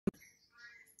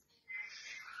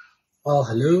Well,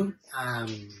 hello.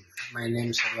 My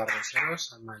name is Eduardo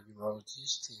Useros. I'm a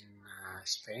urologist in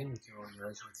Spain,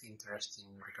 urologist with interest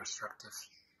in reconstructive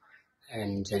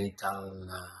and genital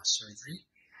surgery.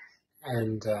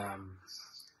 And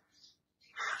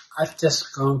I've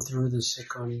just gone through the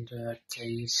second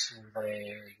case in the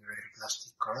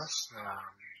urethroplasty course,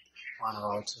 one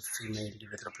about female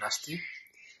urethroplasty.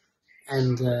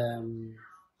 And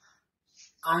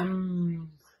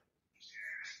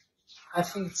I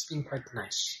think it's been quite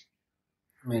nice.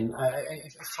 I mean, I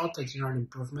felt a general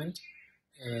improvement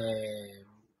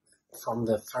from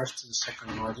the first to the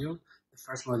second module. The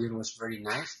first module was very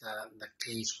nice. The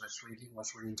case was really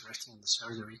interesting. The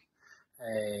surgery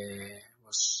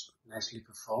was nicely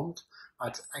performed,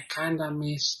 but I kind of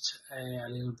missed a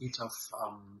little bit of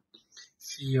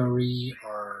theory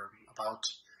or about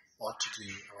what to do,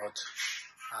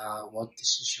 about what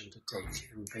decision to take,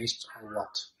 and based on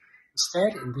what.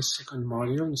 Instead, in this second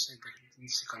module, in the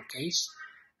second case,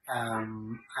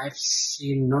 I've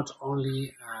seen not only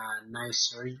a nice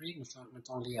surgery, not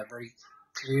only a very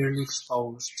clearly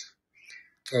exposed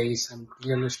case and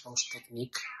clearly exposed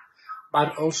technique,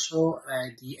 but also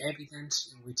the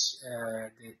evidence in which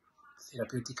the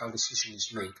therapeutical decision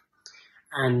is made.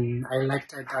 And I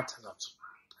liked that a lot.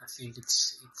 I think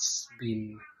it's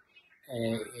been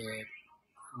a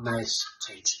nice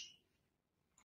change.